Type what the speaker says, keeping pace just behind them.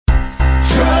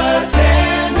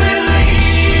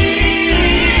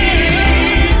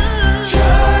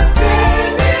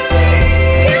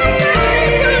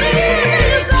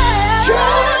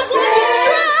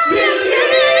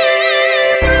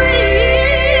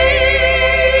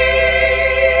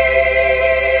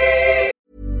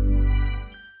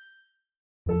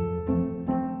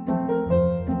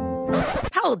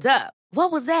Hold up.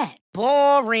 What was that?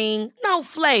 Boring. No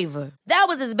flavor. That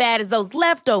was as bad as those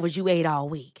leftovers you ate all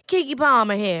week. Keke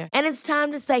Palmer here, and it's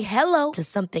time to say hello to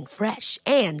something fresh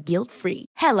and guilt-free.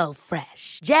 Hello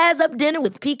Fresh. Jazz up dinner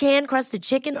with pecan-crusted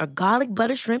chicken or garlic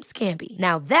butter shrimp scampi.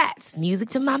 Now that's music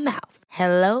to my mouth.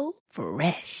 Hello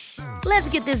Fresh. Let's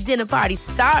get this dinner party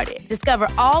started. Discover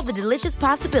all the delicious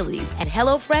possibilities at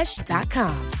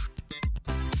hellofresh.com.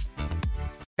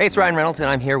 Hey, it's Ryan Reynolds, and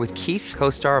I'm here with Keith,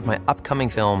 co-star of my upcoming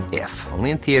film, If, only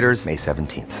in theaters May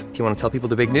 17th. Do you want to tell people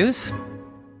the big news?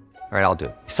 All right, I'll do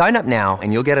it. Sign up now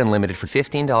and you'll get unlimited for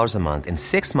 $15 a month and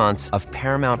 6 months of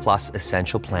Paramount Plus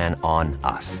Essential Plan on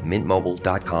us.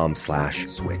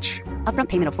 MintMobile.com/switch. Upfront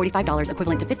payment of $45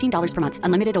 equivalent to $15 per month.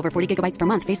 Unlimited over 40 gigabytes per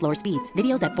month. Face lower speeds.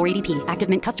 Videos at 480p. Active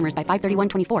Mint customers by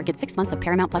 531.24 get 6 months of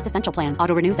Paramount Plus Essential Plan.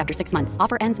 Auto renews after 6 months.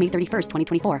 Offer ends May 31st,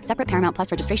 2024. Separate Paramount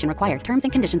Plus registration required. Terms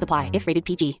and conditions apply if rated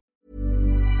PG.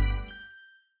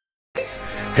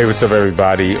 Hey, what's up,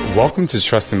 everybody? Welcome to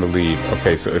Trust and Believe.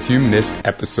 Okay, so if you missed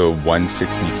episode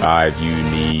 165, you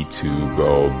need to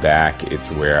go back.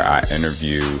 It's where I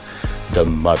interview the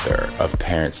mother of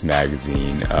Parents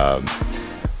Magazine,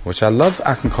 which I love.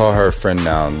 I can call her a friend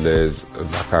now, Liz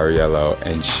Zaccariello,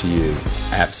 and she is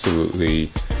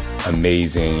absolutely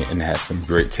amazing and has some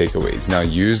great takeaways. Now,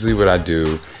 usually what I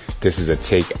do, this is a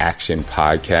take action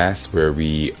podcast where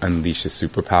we unleash a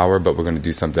superpower, but we're going to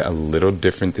do something a little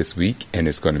different this week, and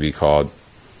it's going to be called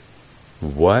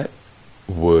What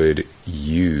Would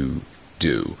You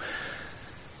Do?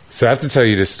 So I have to tell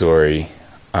you this story.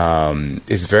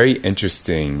 It's very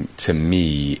interesting to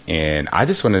me, and I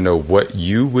just want to know what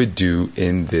you would do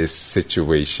in this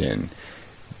situation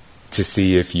to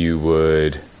see if you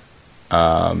would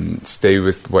stay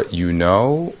with what you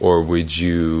know, or would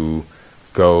you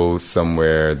go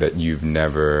somewhere that you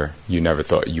never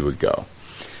thought you would go.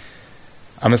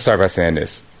 I'm gonna start by saying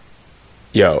this.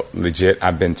 Yo, legit,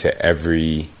 I've been to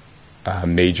every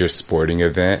major sporting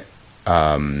event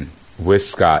with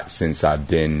Scott since I've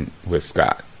been with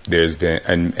Scott. There's been,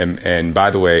 and by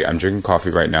the way, I'm drinking coffee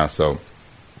right now, so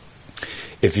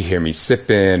if you hear me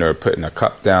sipping or putting a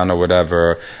cup down or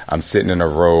whatever, I'm sitting in a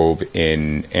robe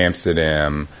in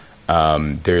Amsterdam.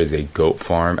 There is a goat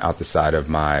farm out the side of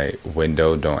my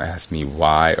window. Don't ask me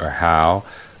why or how,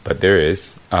 but there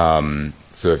is.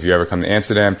 So if you ever come to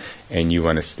Amsterdam and you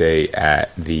want to stay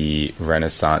at the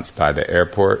Renaissance by the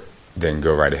airport, then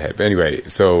go right ahead. But anyway,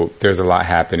 so there's a lot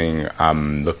happening.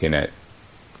 I'm looking at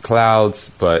clouds,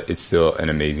 but it's still an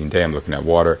amazing day. I'm looking at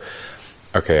water.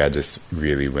 Okay, I just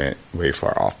really went way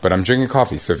far off. But I'm drinking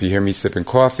coffee, so if you hear me sipping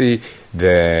coffee,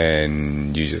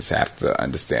 then you just have to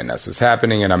understand that's what's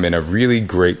happening. And I'm in a really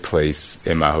great place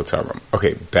in my hotel room.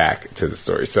 Okay, back to the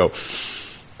story. So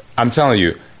I'm telling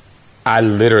you, I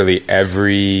literally,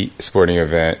 every sporting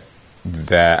event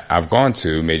that I've gone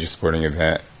to, major sporting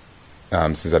event,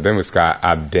 since I've been with Scott,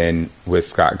 I've been with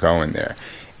Scott going there.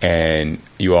 And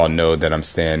you all know that I'm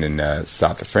staying in the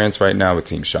south of France right now with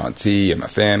Team Chanty and my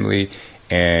family.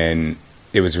 And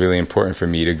it was really important for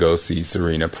me to go see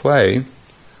Serena play.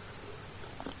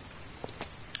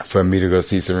 In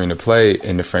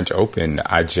the French Open.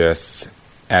 I just,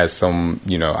 as some,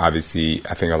 obviously,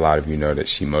 I think a lot of you know that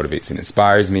she motivates and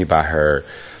inspires me by her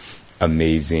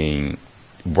amazing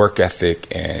work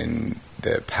ethic and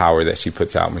the power that she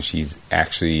puts out when she's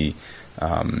actually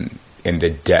in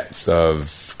the depths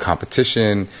of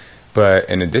competition. But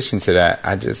in addition to that,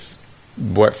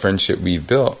 what friendship we've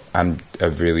built, I'm a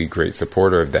really great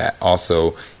supporter of that.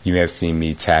 Also, you may have seen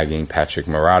me tagging Patrick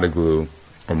Mouratoglou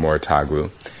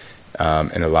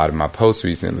in a lot of my posts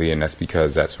recently, and that's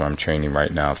because that's where I'm training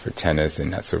right now for tennis,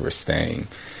 and that's where we're staying.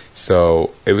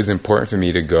 So it was important for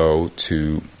me to go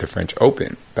to the French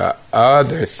Open. The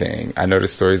other thing, I know the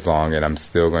story's long, and you're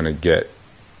still going to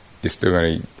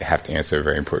have to answer a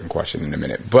very important question in a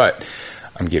minute, but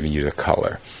I'm giving you the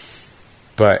color.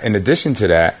 But in addition to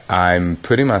that, I'm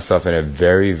putting myself in a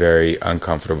very, very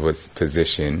uncomfortable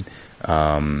position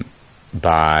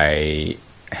by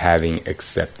having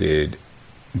accepted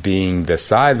being the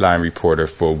sideline reporter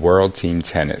for World Team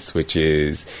Tennis, which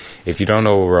is, if you don't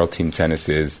know what World Team Tennis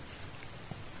is,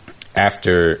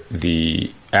 after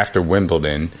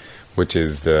Wimbledon, which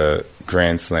is the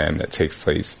Grand Slam that takes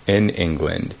place in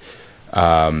England,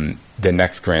 the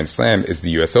next Grand Slam is the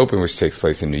U.S. Open, which takes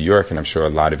place in New York, and I'm sure a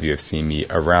lot of you have seen me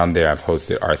around there. I've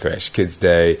hosted Arthur Ashe Kids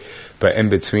Day, but in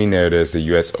between there's the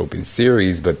U.S. Open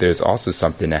Series, but there's also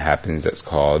something that happens that's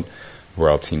called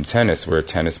World Team Tennis, where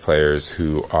tennis players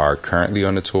who are currently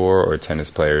on the tour or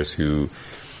tennis players who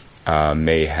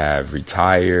may have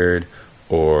retired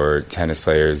or tennis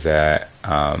players that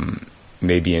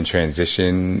maybe in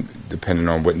transition, depending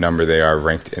on what number they are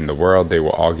ranked in the world, they will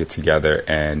all get together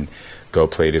and go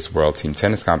play this world team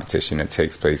tennis competition that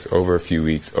takes place over a few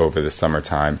weeks over the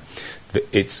summertime.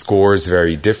 It scores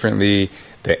very differently.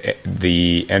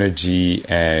 The energy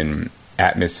and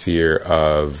atmosphere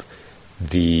of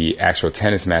the actual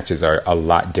tennis matches are a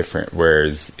lot different.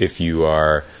 Whereas if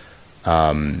you're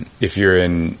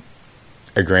in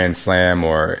a Grand Slam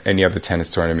or any other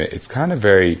tennis tournament, it's kind of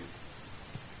very,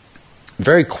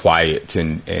 very quiet,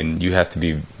 and you have to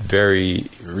be very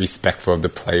respectful of the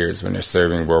players when they're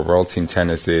serving, where world team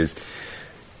tennis is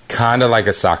kind of like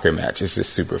a soccer match. It's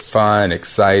just super fun,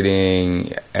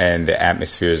 exciting, and the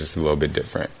atmosphere is just a little bit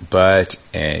different. But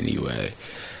anyway,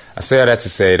 I say all that to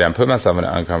say that I'm putting myself in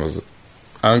an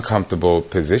uncomfortable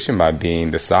position by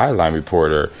being the sideline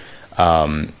reporter,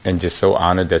 and just so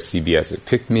honored that CBS would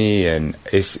pick me, and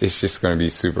it's just going to be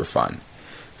super fun.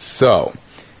 So,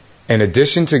 in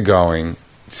addition to going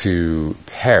to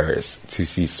Paris to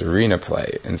see Serena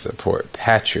play and support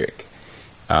Patrick,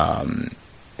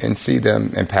 and see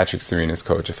them, and Patrick, Serena's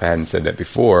coach, if I hadn't said that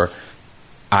before,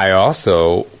 I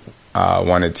also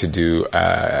wanted to do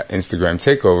an Instagram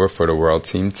takeover for the World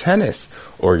Team Tennis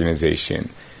organization.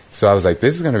 So I was like,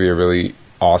 this is going to be a really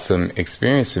awesome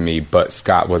experience for me, but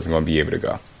Scott wasn't going to be able to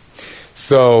go.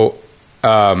 So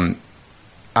I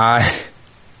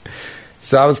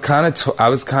was kind of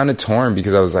torn,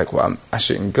 because I was like, well, I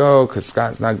shouldn't go because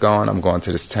Scott's not going. I'm going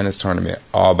to this tennis tournament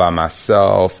all by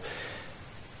myself.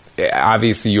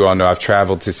 Obviously, you all know I've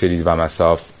traveled to cities by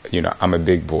myself. You know, I'm a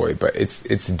big boy, but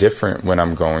it's different when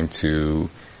I'm going to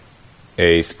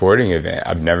a sporting event.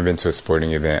 I've never been to a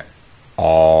sporting event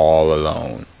all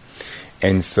alone.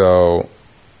 And so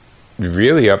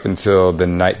really up until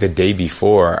the day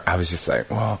before, I was just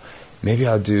like, well, maybe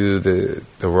I'll do the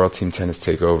World Team Tennis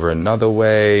Takeover another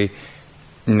way,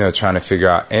 you know, trying to figure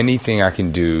out anything I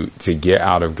can do to get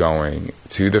out of going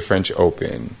to the French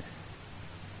Open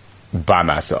by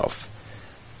myself.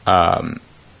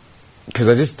 Because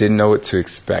I just didn't know what to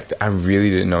expect. I really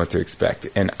didn't know what to expect.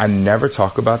 And I never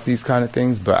talk about these kind of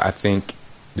things, but I think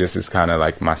this is kind of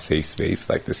like my safe space,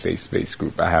 like the safe space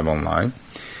group I have online.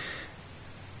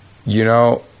 You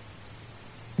know,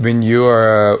 when you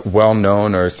are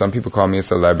well-known, or some people call me a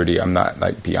celebrity, I'm not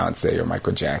like Beyonce or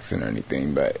Michael Jackson or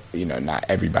anything, but, you know, not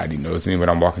everybody knows me when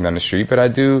I'm walking down the street, but I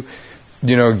do,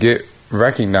 you know, get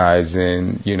recognized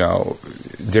in, you know,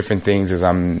 different things as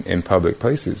I'm in public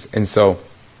places. And so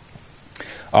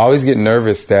I always get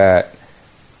nervous that,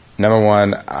 number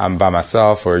one, I'm by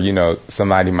myself, or, you know,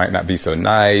 somebody might not be so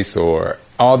nice, or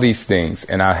all these things.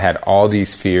 And I had all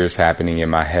these fears happening in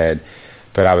my head.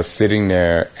 But I was sitting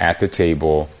there at the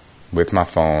table with my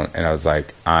phone, and I was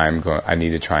like, I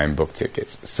need to try and book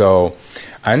tickets. So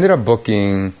I ended up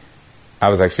booking, I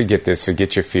was like, forget this,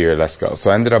 forget your fear, let's go.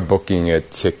 So I ended up booking a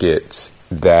ticket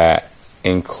that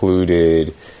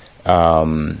included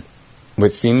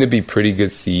what seemed to be pretty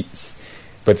good seats,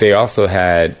 but they also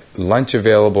had lunch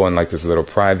available in like this little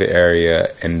private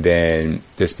area, and then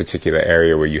this particular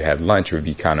area where you had lunch would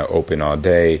be kind of open all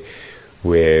day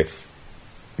with,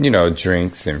 you know,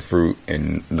 drinks and fruit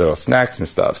and little snacks and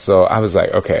stuff. So I was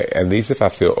like, okay, at least if I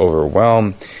feel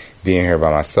overwhelmed being here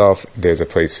by myself, there's a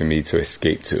place for me to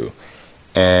escape to.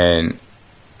 And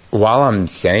while I'm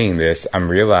saying this, I'm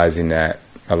realizing that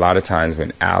a lot of times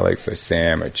when Alex or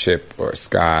Sam or Chip or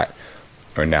Scott,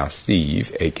 or now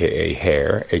Steve, aka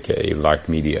Hare, aka Lark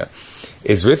Media,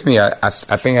 is with me, I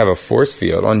think I have a force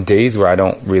field on days where I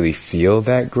don't really feel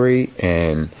that great.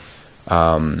 And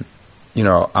you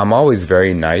know, I'm always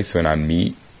very nice when I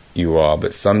meet you all,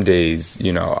 but some days,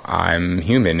 you know, I'm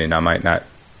human and I might not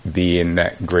be in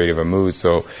that great of a mood.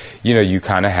 So, you know, you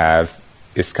kind of have,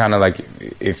 it's kind of like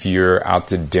if you're out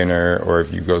to dinner, or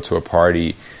if you go to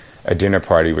a dinner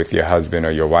party with your husband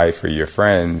or your wife or your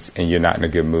friends, and you're not in a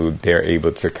good mood, they're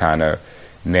able to kind of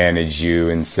manage you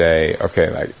and say, okay,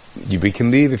 like, we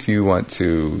can leave if you want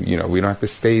to, you know, we don't have to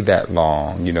stay that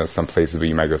long, you know, some places where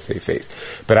you might go save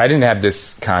face. But I didn't have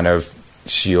this kind of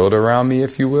shield around me,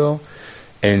 if you will.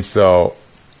 And so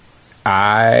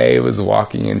I was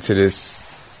walking into this,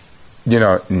 you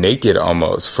know, naked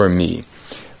almost for me.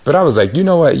 But I was like, you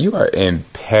know what? You are in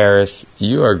Paris.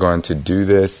 You are going to do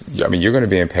this. I mean, you're going to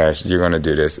be in Paris. You're going to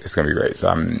do this. It's going to be great. So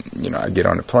I get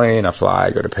on the plane, I fly, I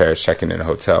go to Paris, check in a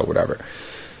hotel, whatever.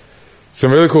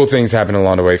 Some really cool things happened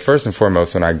along the way. First and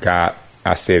foremost, when I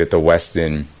stayed at the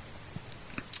Westin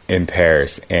in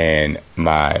Paris, and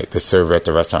the server at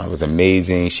the restaurant was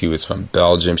amazing. She was from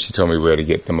Belgium. She told me where to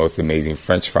get the most amazing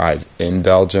French fries in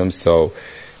Belgium. So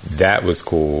that was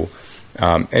cool.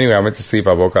 Anyway, I went to sleep.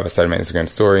 I woke up. I started my Instagram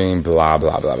story, blah,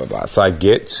 blah, blah, blah, blah. So I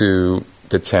get to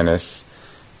the tennis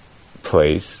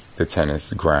place, the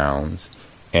tennis grounds,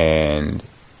 and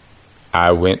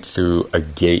I went through a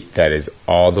gate that is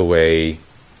all the way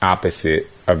opposite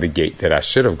of the gate that I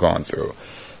should have gone through.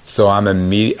 So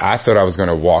I thought I was going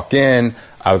to walk in.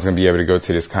 I was going to be able to go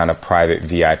to this kind of private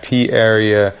VIP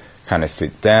area, kind of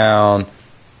sit down,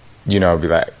 be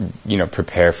like,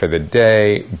 prepare for the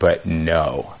day. But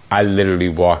no, I literally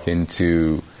walk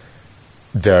into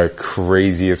the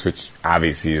craziest, which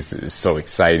obviously is so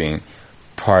exciting,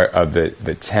 part of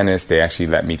the tennis. They actually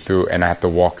let me through, and I have to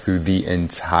walk through the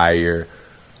entire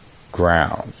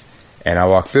grounds. And I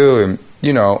walk through, and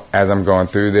as I'm going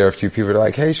through, there are a few people that are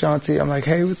like, "Hey, Shaun T." I'm like,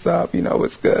 "Hey, what's up?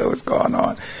 What's good? What's going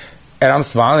on?" And I'm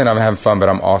smiling, I'm having fun, but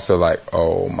I'm also like,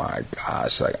 "Oh my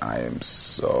gosh!" Like I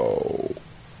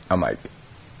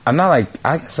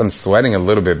guess I'm sweating a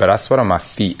little bit, but I sweat on my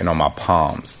feet and on my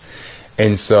palms,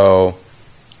 and so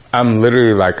I'm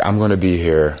literally like, I'm going to be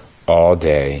here all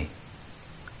day,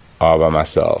 all by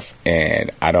myself,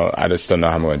 and I just don't know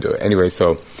how I'm going to do it. Anyway,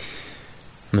 so I'm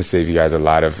going to save you guys a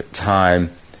lot of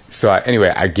time. So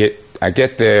I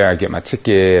get there, I get my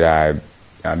ticket,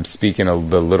 I'm speaking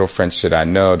the little French that I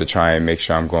know to try and make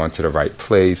sure I'm going to the right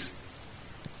place.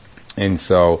 And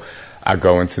so I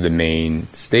go into the main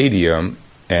stadium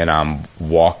and I'm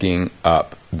walking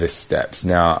up the steps.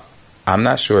 Now, I'm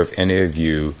not sure if any of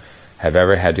you have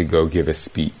ever had to go give a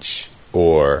speech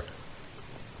or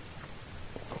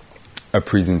a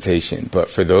presentation, but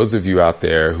for those of you out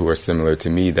there who are similar to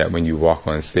me, that when you walk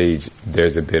on stage,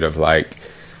 there's a bit of like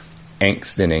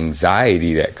angst and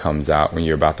anxiety that comes out when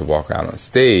you're about to walk out on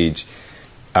stage.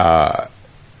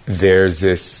 There's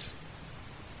this,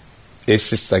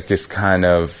 it's just like this kind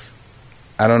of,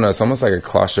 I don't know, it's almost like a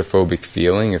claustrophobic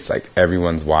feeling. It's like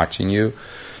everyone's watching you.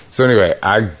 So anyway,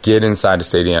 I get inside the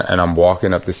stadium and I'm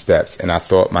walking up the steps, and I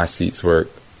thought my seats were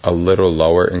a little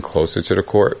lower and closer to the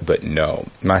court, but no.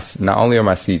 Not only are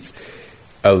my seats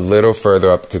a little further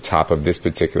up the top of this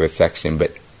particular section,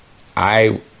 but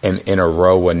I am in a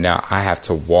row where now I have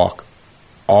to walk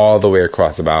all the way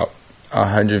across about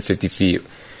 150 feet,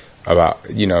 about,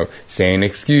 saying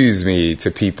excuse me to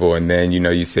people. And then,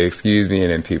 you say excuse me,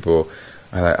 and then people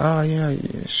are like, "Oh, yeah,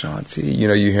 Shaun T."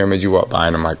 You hear them as you walk by,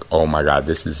 and I'm like, oh my God,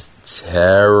 this is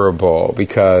terrible,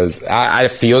 because I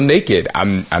feel naked.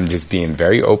 I'm just being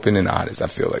very open and honest. I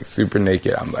feel like super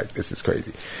naked. I'm like, this is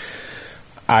crazy.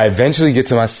 I eventually get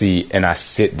to my seat and I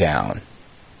sit down.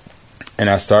 And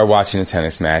I start watching a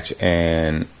tennis match,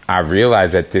 and I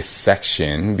realize that this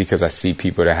section, because I see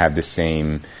people that have the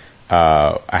same,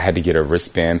 I had to get a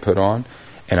wristband put on,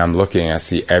 and I'm looking, I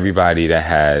see everybody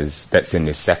that's in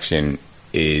this section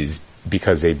is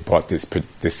because they bought this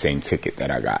same ticket that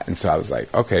I got. And so I was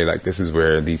like, okay, like this is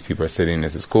where these people are sitting.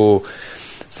 This is cool.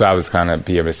 So I was kind of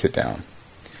be able to sit down.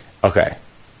 Okay.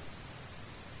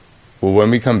 Well,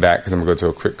 when we come back, because I'm gonna go to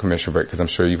a quick commercial break, because I'm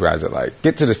sure you guys are like,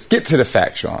 get to the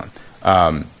facts, Shaun.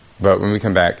 But when we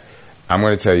come back, I'm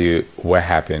going to tell you what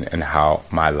happened and how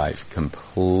my life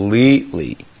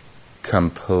completely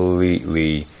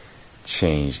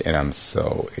changed. And I'm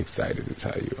so excited to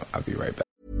tell you. I'll be right back.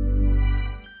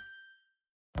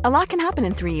 A lot can happen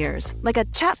in 3 years, like a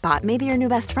chatbot may be your new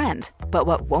best friend. But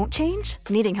what won't change?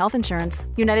 Needing health insurance.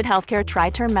 United Healthcare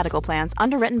Tri-Term Medical Plans,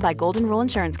 underwritten by Golden Rule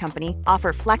Insurance Company,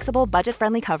 offer flexible,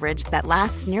 budget-friendly coverage that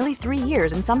lasts nearly 3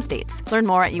 years in some states. Learn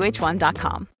more at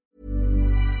uh1.com.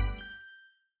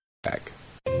 Back.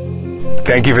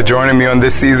 Thank you for joining me on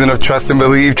this season of Trust and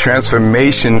Believe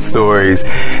Transformation Stories.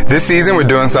 This season, we're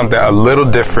doing something a little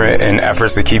different in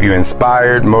efforts to keep you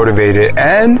inspired, motivated,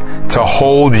 and to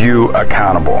hold you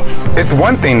accountable. It's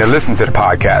one thing to listen to the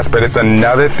podcast, but it's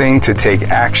another thing to take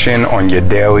action on your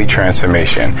daily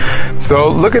transformation. So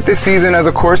look at this season as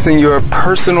a course in your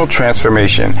personal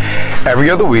transformation. Every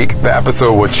other week, the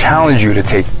episode will challenge you to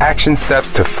take action steps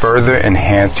to further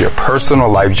enhance your personal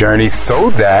life journey so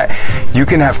that you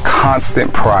can have constant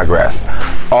progress.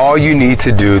 All you need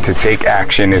to do to take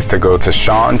action is to go to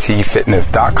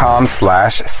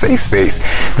ShaunTFitness.com/safespace.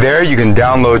 There you can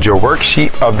download your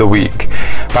worksheet of the week.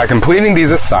 By completing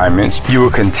these assignments, you will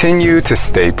continue to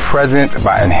stay present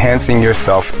by enhancing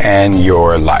yourself and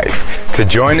your life. To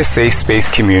join the Safe Space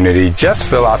community, just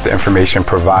fill out the information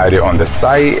provided on the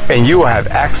site, and you will have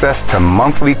access to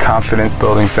monthly confidence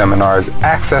building seminars,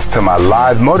 access to my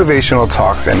live motivational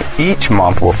talks, and each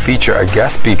month will feature a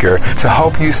guest speaker to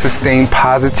help you sustain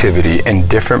positivity in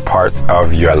different parts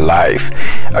of your life.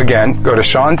 Again, go to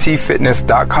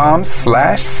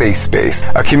ShaunTFitness.com/safespace,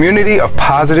 a community of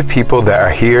positive people that are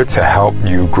here to help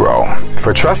you grow.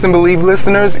 For Trust and Believe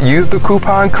listeners, use the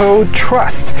coupon code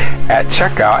TRUST at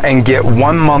checkout and get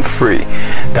 1 month free.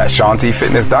 That's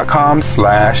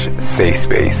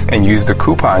SeanTFitness.com/SafeSpace and use the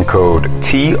coupon code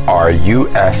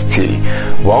TRUST.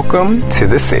 Welcome to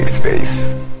the Safe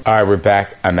Space. All right, we're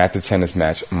back. I'm at the tennis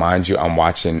match. Mind you, I'm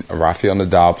watching Rafael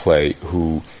Nadal play,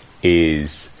 who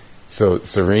is... So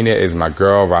Serena is my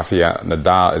girl. Rafael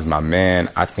Nadal is my man.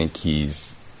 I think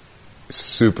he's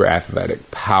super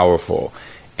athletic, powerful.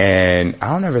 And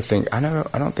I don't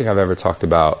think I've ever talked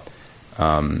about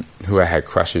who I had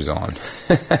crushes on.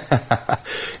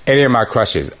 Any of my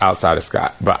crushes outside of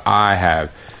Scott. But I have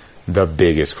the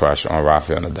biggest crush on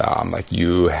Rafael Nadal. I'm like,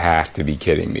 you have to be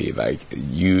kidding me. Like,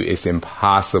 it's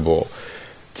impossible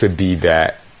to be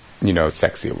that,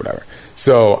 sexy or whatever.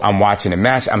 So I'm watching the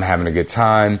match. I'm having a good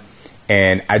time.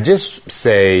 And I just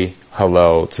say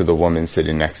hello to the woman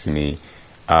sitting next to me.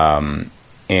 And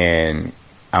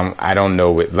I don't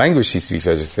know what language she speaks.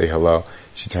 I just say hello.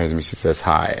 She turns to me, she says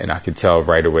hi. And I could tell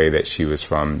right away that she was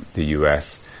from the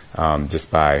U.S.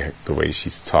 Just by the way she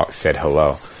said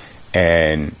hello.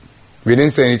 And we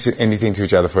didn't say anything to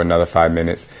each other for another 5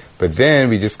 minutes. But then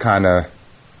we just kind of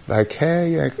like,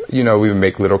 hey, we would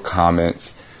make little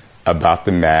comments about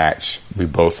the match. We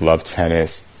both love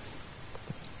tennis.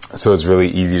 So it's really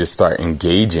easy to start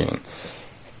engaging.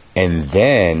 And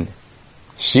then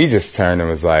she just turned and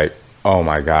was like, oh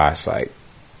my gosh, like,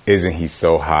 isn't he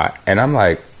so hot? And I'm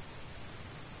like,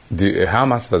 dude, how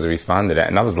am I supposed to respond to that?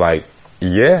 And I was like,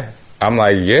 yeah. I'm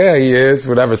like, yeah, he is,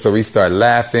 whatever. So we start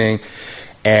laughing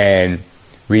and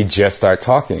we just start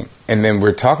talking. And then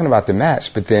we're talking about the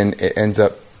match, but then it ends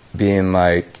up being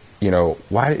like,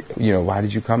 why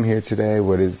did you come here today?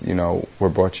 What is,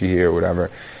 what brought you here, whatever.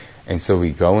 And so we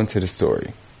go into the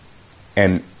story.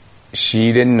 And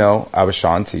she didn't know I was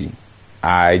Shaun T.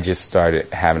 I just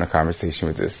started having a conversation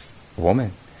with this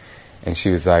woman. And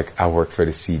she was like, I work for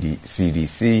the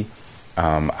CDC.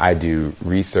 I do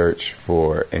research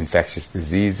for infectious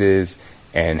diseases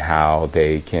and how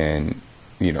they can,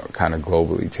 kind of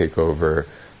globally take over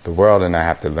the world. And I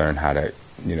have to learn how to,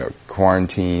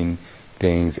 quarantine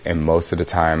things. And most of the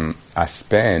time I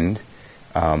spend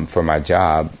for my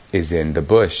job is in the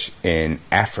bush in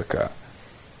Africa.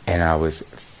 And I was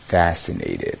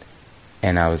fascinated.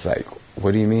 And I was like,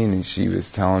 what do you mean? And she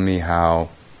was telling me how,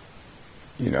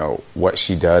 what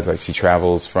she does. Like, she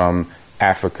travels from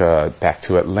Africa back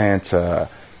to Atlanta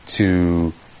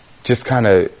to just kind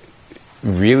of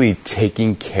really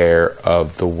taking care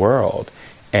of the world.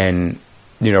 And,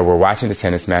 we're watching the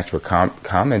tennis match. We're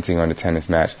commenting on the tennis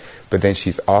match. But then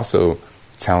she's also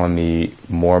telling me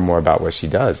more and more about what she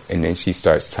does. And then she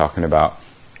starts talking about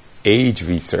AIDS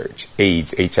research,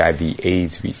 HIV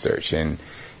AIDS research, and,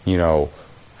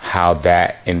 how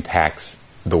that impacts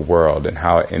the world and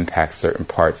how it impacts certain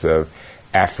parts of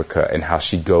Africa, and how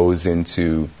she goes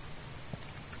into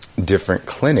different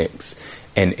clinics.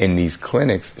 And in these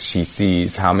clinics, she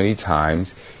sees how many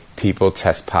times people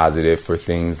test positive for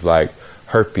things like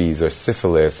herpes or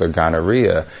syphilis or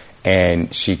gonorrhea.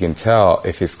 And she can tell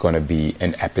if it's going to be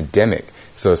an epidemic.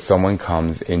 So if someone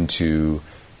comes into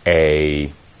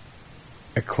a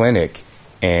clinic,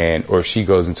 or if she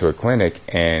goes into a clinic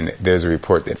and there's a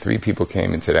report that 3 people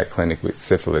came into that clinic with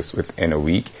syphilis within a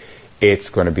week, it's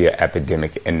going to be an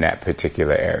epidemic in that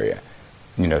particular area.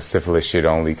 Syphilis should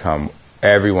only come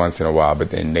every once in a while, but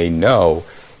then they know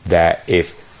that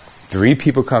if 3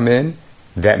 people come in,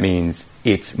 that means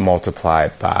it's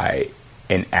multiplied by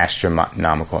an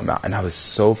astronomical amount. And I was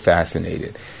so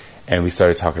fascinated. And we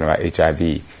started talking about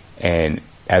HIV. And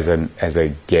as a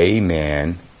gay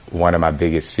man, one of my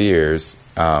biggest fears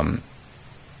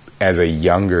as a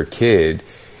younger kid,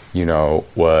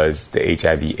 was the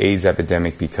HIV AIDS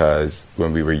epidemic, because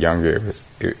when we were younger,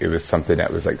 it was something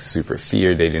that was like super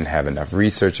feared. They didn't have enough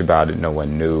research about it. No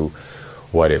one knew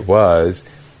what it was.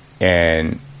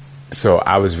 And so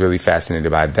I was really fascinated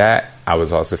by that. I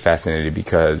was also fascinated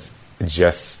because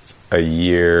just a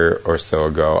year or so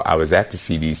ago, I was at the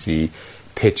CDC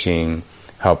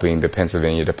helping the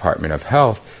Pennsylvania Department of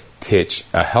Health pitch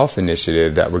a health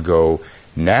initiative that would go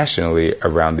nationally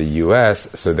around the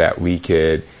U.S. so that we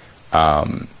could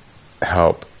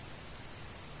help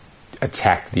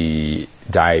attack the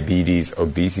diabetes,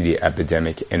 obesity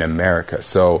epidemic in America.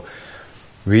 So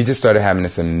we just started having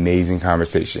this amazing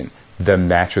conversation. The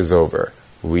match was over.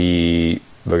 We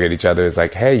look at each other as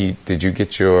like, hey, did you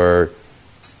get your,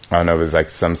 I don't know, it was like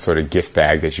some sort of gift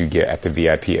bag that you get at the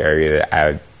VIP area that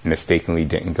I mistakenly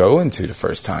didn't go into the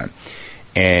first time.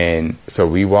 And so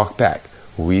we walk back.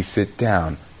 We sit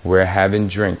down. We're having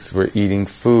drinks. We're eating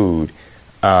food.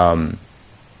 And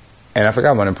I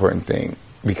forgot one important thing.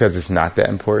 because it's not that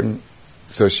important.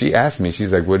 So she asked me,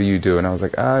 she's like, what do you do? And I was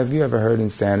like, have you ever heard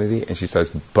Insanity? And she starts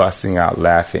busting out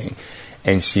laughing.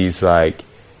 And she's like,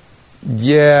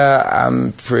 yeah,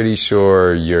 I'm pretty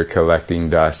sure you're collecting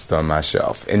dust on my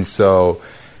shelf. And so,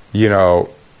 you know,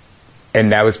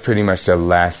 and that was pretty much the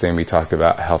last thing we talked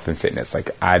about, health and fitness.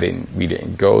 Like we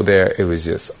didn't go there. It was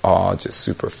just all just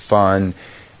super fun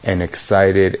and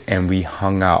excited. And we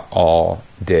hung out all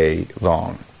day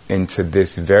long. And to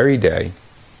this very day,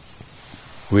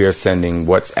 we are sending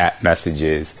WhatsApp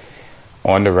messages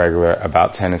on the regular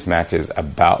about tennis matches,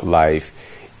 about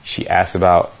life. She asked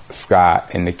about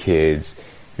Scott and the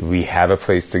kids. We have a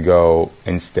place to go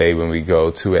and stay when we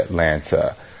go to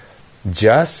Atlanta.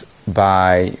 Just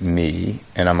by me,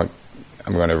 and I'm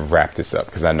going to wrap this up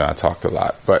because I know I talked a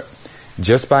lot, but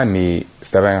just by me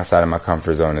stepping outside of my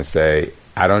comfort zone and say,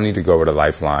 I don't need to go with a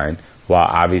Lifeline. While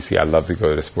obviously I love to go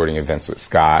to the sporting events with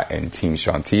Scott and Team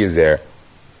Shaun T is there,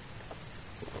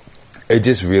 it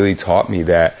just really taught me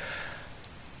that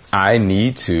I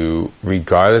need to,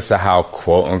 regardless of how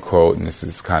quote unquote, and this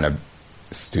is kind of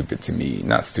stupid to me,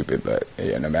 not stupid, but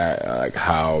no matter like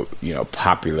how, you know,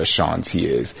 popular Shaun T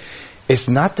is, it's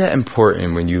not that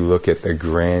important when you look at the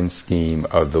grand scheme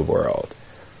of the world.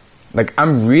 Like,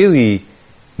 I'm really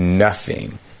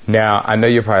nothing. Now, I know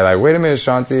you're probably like, wait a minute,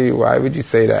 Shaun T, why would you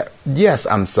say that? Yes,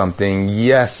 I'm something.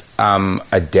 Yes, I'm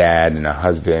a dad and a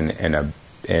husband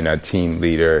and a team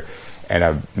leader and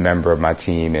a member of my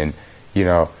team, and, you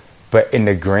know, but in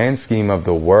the grand scheme of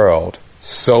the world,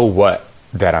 so what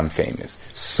that I'm famous?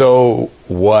 So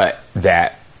what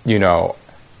that, you know,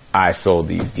 I sold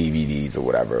these DVDs or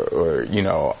whatever, or, you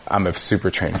know, I'm a super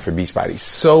trainer for Beachbody.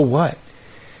 So what?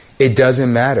 It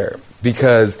doesn't matter,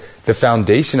 because the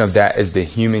foundation of that is the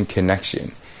human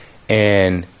connection.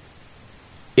 And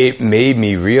it made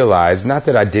me realize, not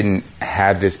that I didn't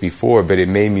have this before, but it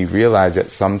made me realize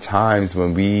that sometimes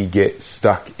when we get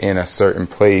stuck in a certain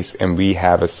place and we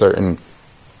have a certain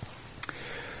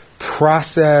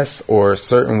process or a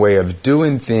certain way of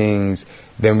doing things,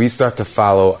 then we start to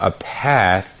follow a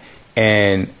path.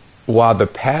 And while the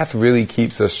path really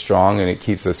keeps us strong and it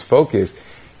keeps us focused,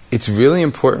 it's really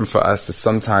important for us to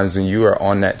sometimes, when you are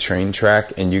on that train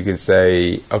track and you can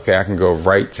say, okay, I can go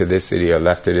right to this city or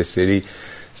left to this city,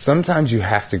 sometimes you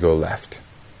have to go left.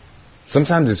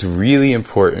 Sometimes it's really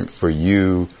important for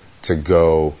you to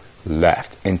go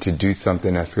left and to do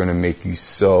something that's going to make you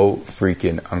so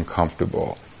freaking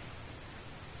uncomfortable.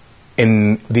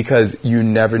 And because you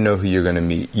never know who you're going to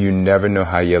meet. You never know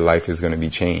how your life is going to be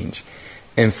changed.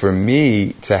 And for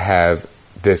me to have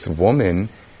this woman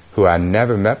who I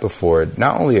never met before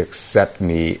not only accept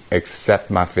me,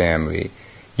 accept my family.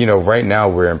 You know, right now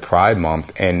we're in Pride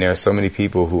Month, and there are so many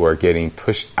people who are getting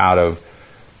pushed out of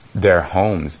their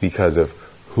homes because of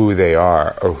who they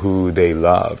are or who they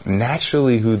love,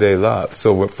 naturally who they love.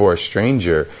 So for a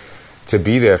stranger to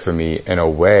be there for me in a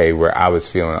way where I was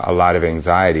feeling a lot of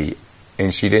anxiety,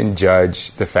 and she didn't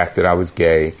judge the fact that I was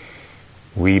gay,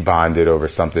 we bonded over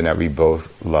something that we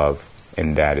both love,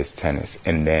 and that is tennis.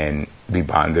 And then we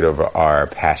bonded over our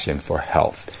passion for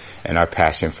health and our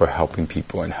passion for helping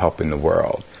people and helping the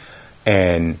world.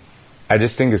 And I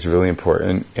just think it's really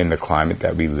important in the climate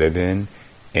that we live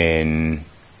in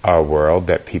our world,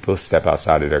 that people step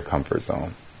outside of their comfort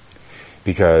zone.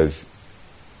 Because,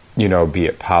 you know, be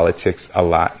it politics a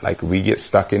lot, like we get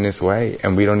stuck in this way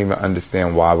and we don't even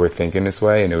understand why we're thinking this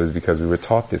way. And it was because we were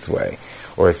taught this way.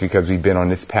 Or it's because we've been on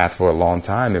this path for a long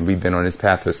time, and we've been on this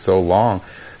path for so long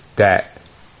that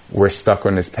we're stuck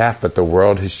on this path, but the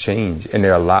world has changed. And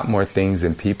there are a lot more things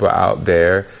and people out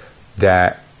there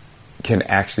that can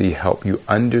actually help you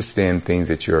understand things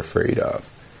that you're afraid of.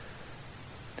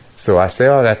 So I say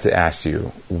all that to ask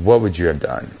you, what would you have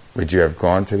done? Would you have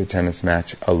gone to the tennis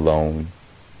match alone?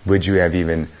 Would you have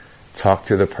even talked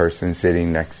to the person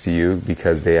sitting next to you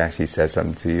because they actually said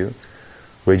something to you?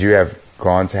 Would you have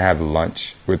gone to have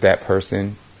lunch with that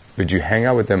person? Would you hang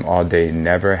out with them all day,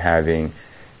 never having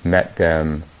met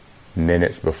them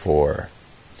minutes before?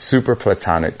 Super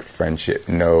platonic friendship.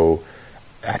 No,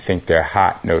 I think they're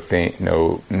hot.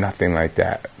 No, nothing like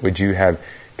that. Would you have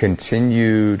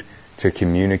continued to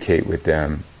communicate with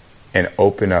them and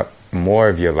open up more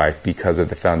of your life because of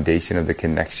the foundation of the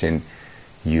connection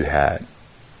you had?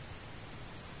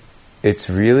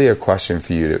 It's really a question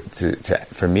for you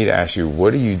for me to ask you,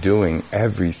 what are you doing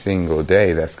every single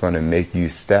day that's going to make you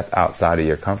step outside of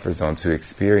your comfort zone to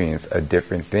experience a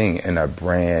different thing in a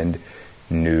brand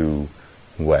new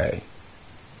way?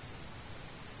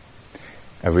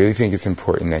 I really think it's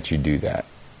important that you do that.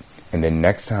 And then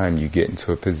next time you get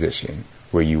into a position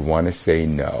where you want to say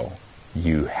no,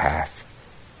 you have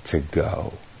to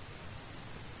go.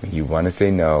 When you want to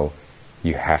say no,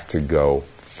 you have to go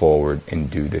forward and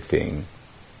do the thing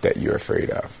that you're afraid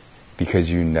of,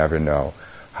 because you never know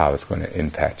how it's going to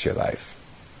impact your life.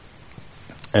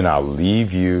 And I'll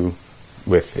leave you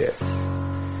with this.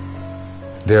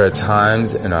 There are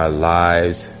times in our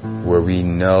lives where we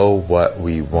know what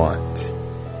we want,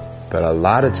 but a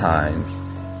lot of times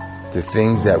the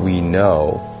things that we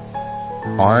know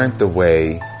aren't the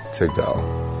way to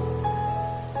go.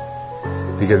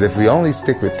 Because if we only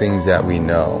stick with things that we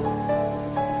know,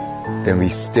 then we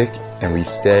stick and we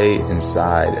stay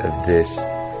inside of this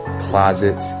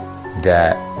closet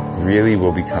that really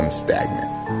will become stagnant.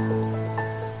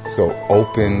 So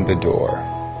open the door.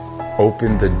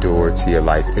 Open the door to your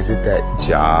life. Is it that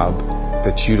job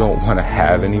that you don't want to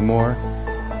have anymore?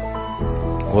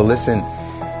 Well, listen,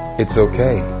 it's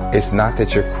okay. It's not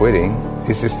that you're quitting.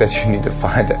 It's just that you need to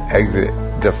find an exit.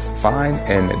 Define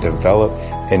and develop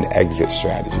an exit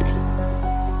strategy.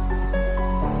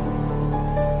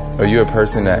 Are you a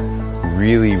person that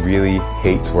really, really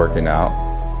hates working out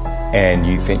and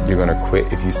you think you're going to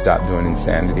quit if you stop doing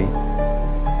insanity?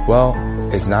 Well,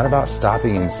 it's not about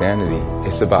stopping insanity.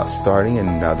 It's about starting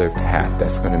another path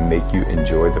that's going to make you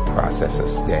enjoy the process of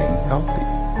staying healthy.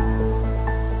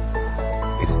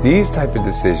 It's these type of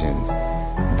decisions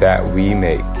that we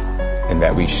make and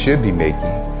that we should be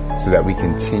making so that we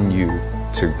continue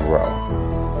to grow.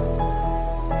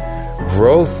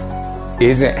 Growth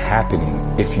isn't happening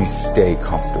if you stay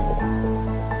comfortable.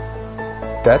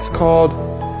 That's called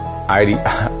idling,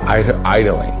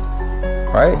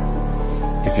 right?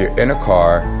 If you're in a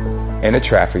car, in a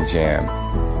traffic jam,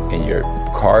 and your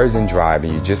car is in drive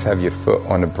and you just have your foot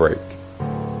on the brake,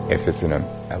 if it's an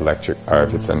electric or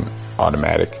if it's an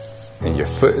automatic, and your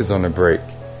foot is on the brake,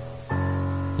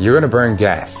 you're going to burn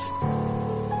gas,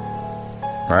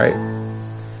 right?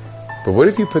 But what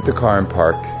if you put the car in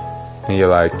park and you're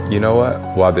like, you know what?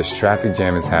 While this traffic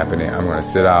jam is happening, I'm going to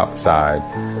sit outside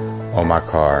on my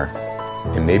car,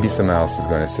 and maybe someone else is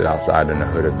going to sit outside on the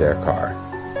hood of their car.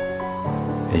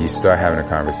 And you start having a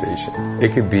conversation.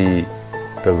 It could be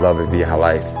the love of your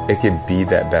life. It could be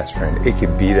that best friend. It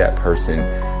could be that person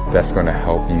that's going to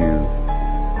help you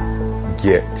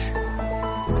get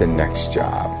the next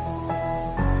job.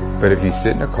 But if you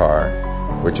sit in a car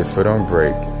with your foot on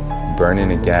brake, burning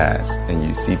the gas, and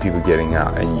you see people getting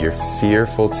out and you're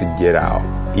fearful to get out,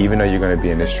 even though you're going to be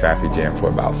in this traffic jam for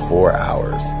about 4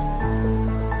 hours,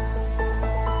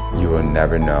 you will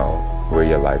never know where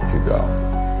your life could go.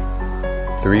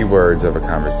 3 words of a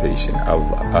conversation,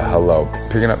 a hello,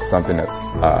 picking up something that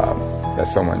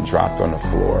someone dropped on the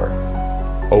floor,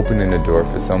 opening the door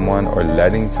for someone, or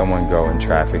letting someone go in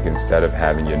traffic instead of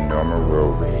having your normal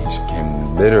road rage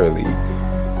can literally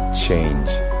change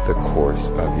the course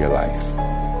of your life.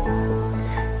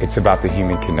 It's about the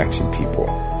human connection, people.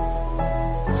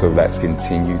 So let's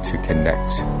continue to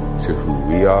connect to who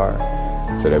we are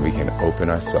so that we can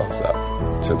open ourselves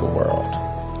up to the world.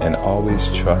 And always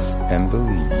trust and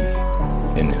believe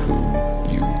in who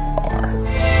you are.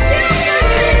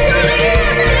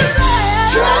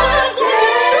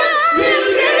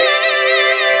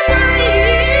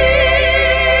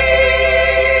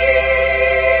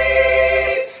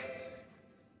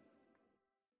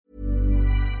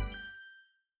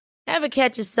 Ever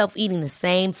catch yourself eating the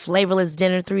same flavorless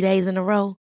dinner 3 days in a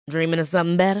row? Dreaming of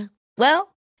something better?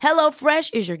 Well,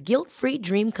 HelloFresh is your guilt-free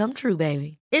dream come true,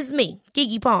 baby. It's me,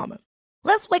 Keke Palmer.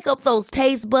 Let's wake up those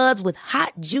taste buds with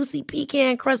hot, juicy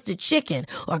pecan-crusted chicken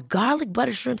or garlic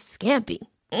butter shrimp scampi.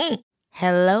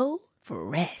 Hello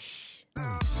Fresh.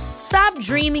 Stop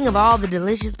dreaming of all the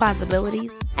delicious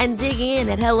possibilities and dig in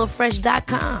at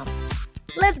HelloFresh.com.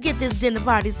 Let's get this dinner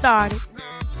party started.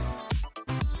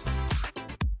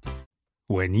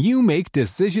 When you make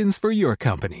decisions for your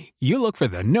company, you look for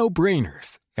the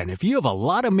no-brainers. And if you have a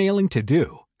lot of mailing to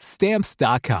do,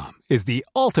 Stamps.com is the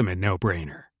ultimate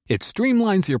no-brainer. It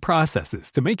streamlines your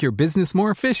processes to make your business more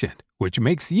efficient, which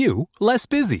makes you less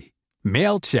busy.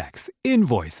 Mail checks,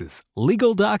 invoices,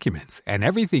 legal documents, and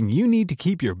everything you need to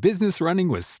keep your business running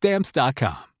with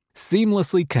Stamps.com.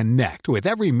 Seamlessly connect with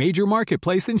every major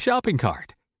marketplace and shopping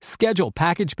cart. Schedule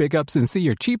package pickups and see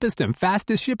your cheapest and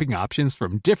fastest shipping options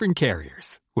from different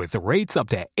carriers, with rates up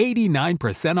to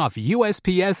 89% off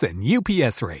USPS and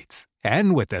UPS rates.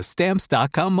 And with the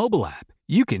Stamps.com mobile app,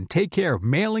 you can take care of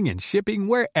mailing and shipping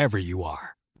wherever you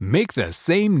are. Make the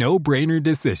same no-brainer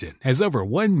decision as over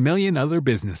 1 million other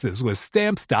businesses with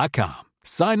Stamps.com.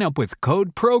 Sign up with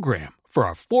code PROGRAM for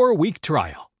a 4-week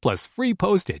trial, plus free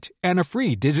postage and a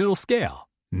free digital scale.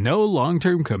 No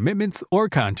long-term commitments or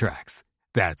contracts.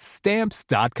 That's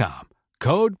Stamps.com.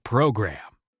 Code PROGRAM.